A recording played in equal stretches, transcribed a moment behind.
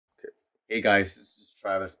Hey guys, this is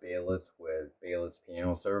Travis Bayless with Bayless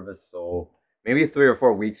Piano Service. So maybe 3 or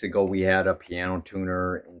 4 weeks ago, we had a piano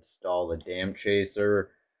tuner install a Dampp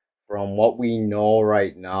chaser. From what we know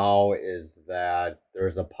right now is that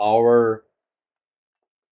there's a power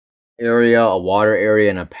area, a water area,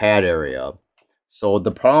 and a pad area. So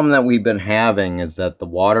the problem that we've been having is that the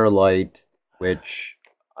water light, which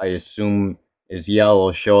I assume is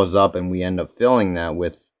yellow, shows up, and we end up filling that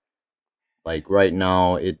with, like, right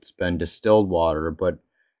now it's been distilled water, but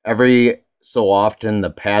every so often the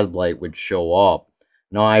pad light would show up.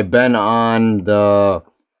 Now I've been on the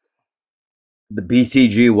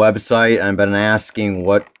BCG website and I've been asking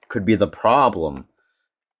what could be the problem.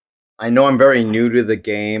 I know I'm very new to the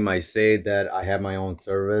game. I say that I have my own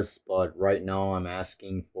service, but right now I'm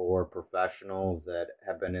asking for professionals that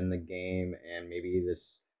have been in the game and maybe this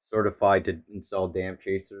certified to install damp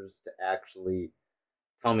chasers to actually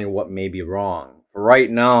tell me what may be wrong. For right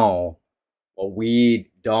now, what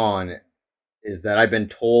we done is that I've been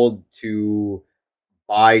told to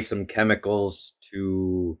buy some chemicals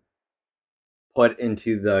to put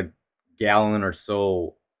into the gallon or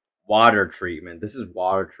so water treatment. This is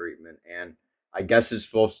water treatment, and I guess it's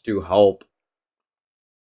supposed to help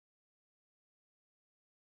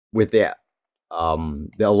with the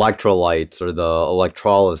electrolytes or the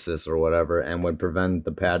electrolysis or whatever, and would prevent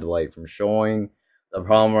the pad light from showing. The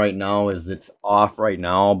problem right now is it's off right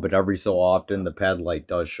now, but every so often the pad light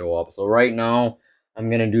does show up. So right now I'm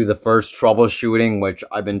gonna do the first troubleshooting, which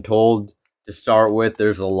I've been told to start with.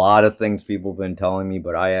 There's a lot of things people have been telling me,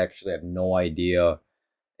 but I actually have no idea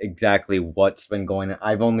exactly what's been going on.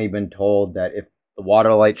 I've only been told that if the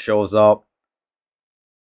water light shows up,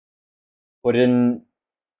 put in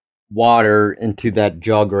water into that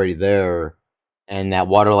jug right there, and that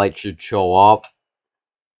water light should show up.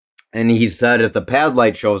 And he said if the pad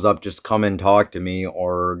light shows up, just come and talk to me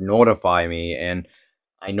or notify me. And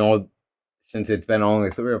I know since it's been only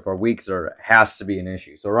 3 or 4 weeks, there has to be an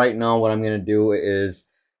issue. So right now, what I'm gonna do is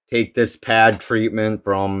take this pad treatment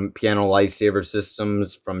from Piano Lifesaver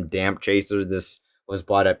Systems from Dampp Chaser. This was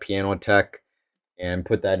bought at Piano Tech, and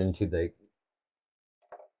put that into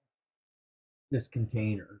this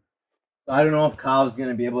container. So I don't know if Kyle's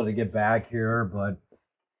gonna be able to get back here, but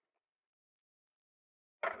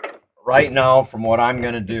right now, from what I'm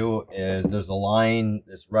gonna do is there's a line,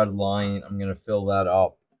 this red line. I'm gonna fill that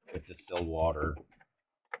up with distilled water.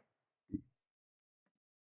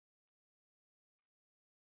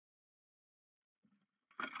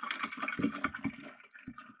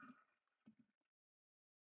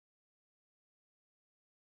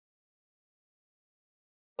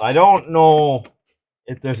 I don't know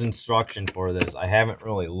if there's instruction for this. I haven't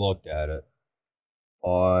really looked at it,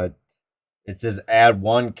 but it says add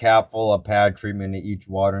 1 capful of pad treatment to each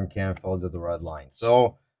watering can filled to the red line.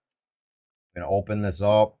 So I'm gonna open this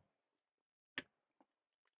up.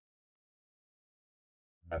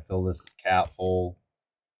 I fill this capful,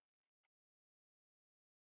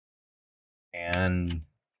 and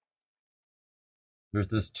there's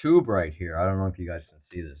this tube right here. I don't know if you guys can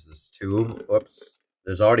see this. This tube. Whoops.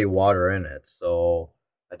 There's already water in it, so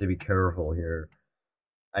I have to be careful here.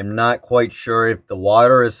 I'm not quite sure if the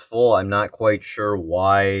water is full. I'm not quite sure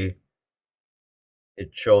why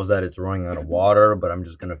it shows that it's running out of water, but I'm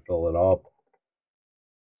just going to fill it up.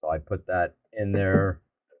 So I put that in there.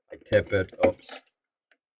 I tip it. Oops.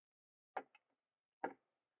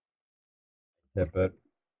 Tip it.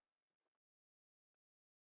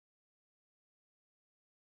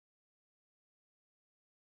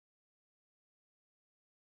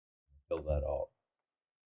 Fill that up.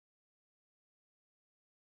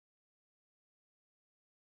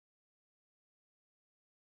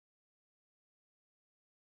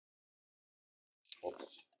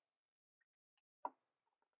 Oops.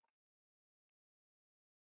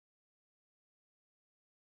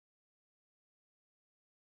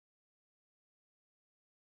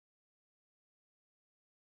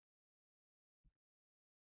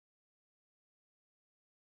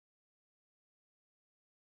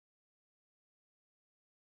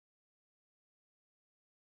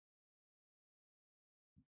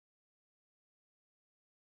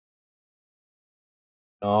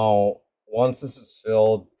 Now, once this is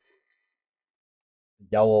filled,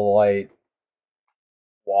 yellow light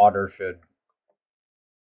water should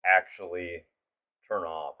actually turn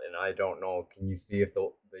off. And I don't know, can you see if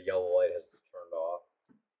the yellow light has turned off?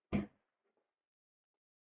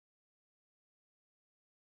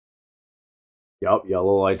 Yep,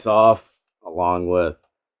 yellow light's off, along with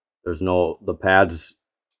there's no, the pads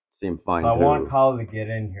seem fine too. I want Kyle to get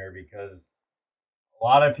in here because a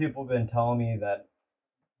lot of people have been telling me that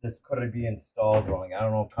this could be installed wrong. I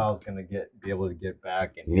don't know if Kyle's gonna be able to get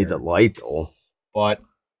back in. You need the light though. But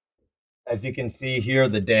as you can see here,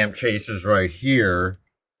 the damp chaser's right here,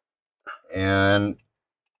 and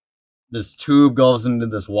this tube goes into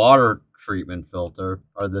this water treatment filter,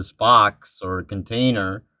 or this box or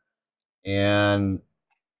container, and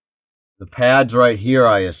the pad's right here,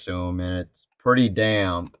 I assume, and it's pretty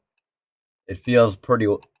damp. It feels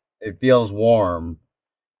warm,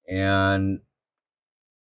 and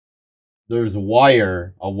there's a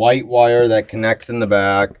white wire that connects in the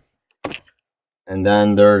back, and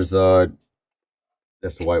then there's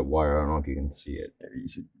this white wire. I don't know if you can see it. Maybe you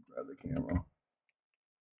should grab the camera.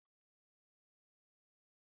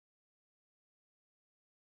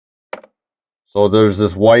 So there's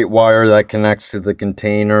this white wire that connects to the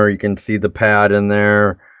container. You can see the pad in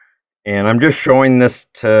there. And I'm just showing this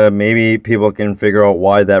to maybe people can figure out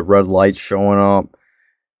why that red light's showing up.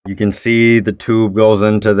 You can see the tube goes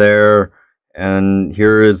into there. And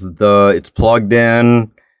here is it's plugged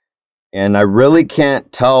in. And I really can't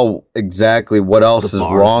tell exactly what else is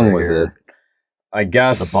wrong with it. I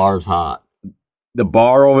guess the bar's hot. The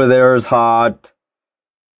bar over there is hot.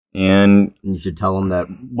 And you should tell them that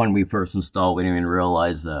when we first installed, we didn't even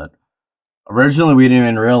realize that. Originally, we didn't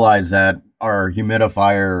even realize that our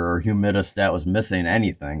humidifier or humidistat was missing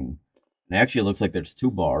anything. And actually, it looks like there's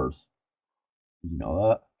 2 bars. Did you know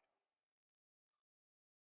that?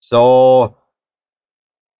 So,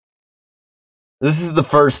 this is the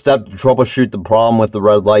first step to troubleshoot the problem with the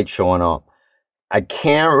red light showing up. You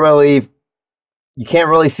can't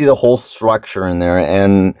really see the whole structure in there,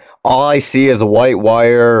 and all I see is a white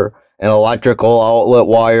wire, an electrical outlet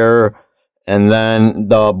wire, and then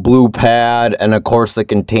the blue pad, and of course the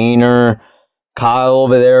container. Kyle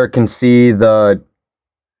over there can see the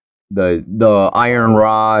iron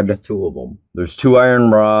rod. There's 2 of them. There's 2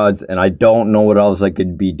 iron rods, and I don't know what else I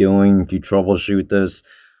could be doing to troubleshoot this.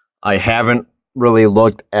 I haven't really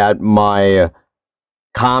looked at my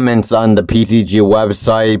comments on the PTG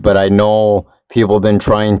website, but I know people have been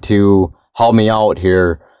trying to help me out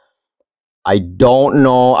here. I don't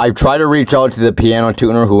know. I've tried to reach out to the piano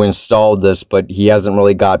tuner who installed this, but he hasn't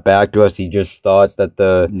really got back to us. He just thought that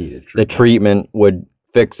the treatment would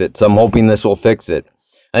fix it. So I'm hoping this will fix it.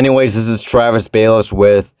 Anyways, this is Travis Bayless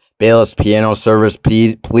with Bayless Piano Service.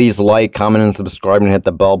 Please like, comment, and subscribe, and hit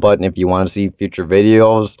the bell button if you want to see future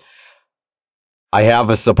videos. I have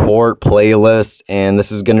a support playlist, and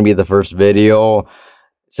this is going to be the first video.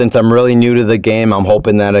 Since I'm really new to the game, I'm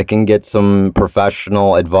hoping that I can get some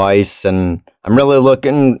professional advice, and I'm really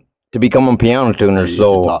looking to become a piano tuner. You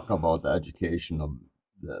so should talk about the education of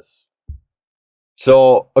this.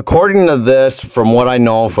 So, according to this, from what I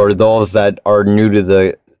know, for those that are new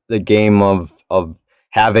to the game of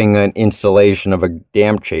having an installation of a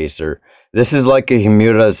damp chaser, this is like a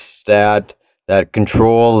humidistat that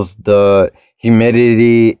controls the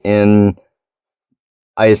humidity in,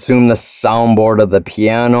 I assume, the soundboard of the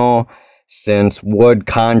piano. Since wood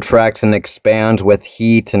contracts and expands with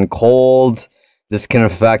heat and cold, this can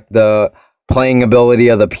affect the playing ability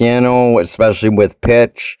of the piano, especially with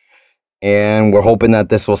pitch. And we're hoping that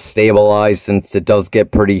this will stabilize, since it does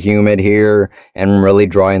get pretty humid here and really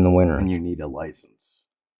dry in the winter. And you need a license.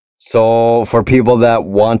 So for people that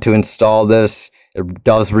want to install this, it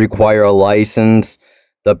does require a license.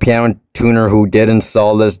 The piano tuner who did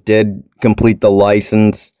install this did complete the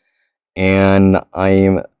license, and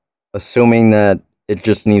I'm assuming that it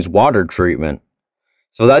just needs water treatment.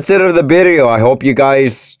 So that's it of the video. I hope you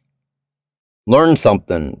guys learned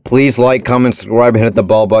something. Please like, comment, subscribe, and hit the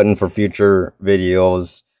bell button for future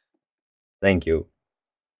videos. Thank you.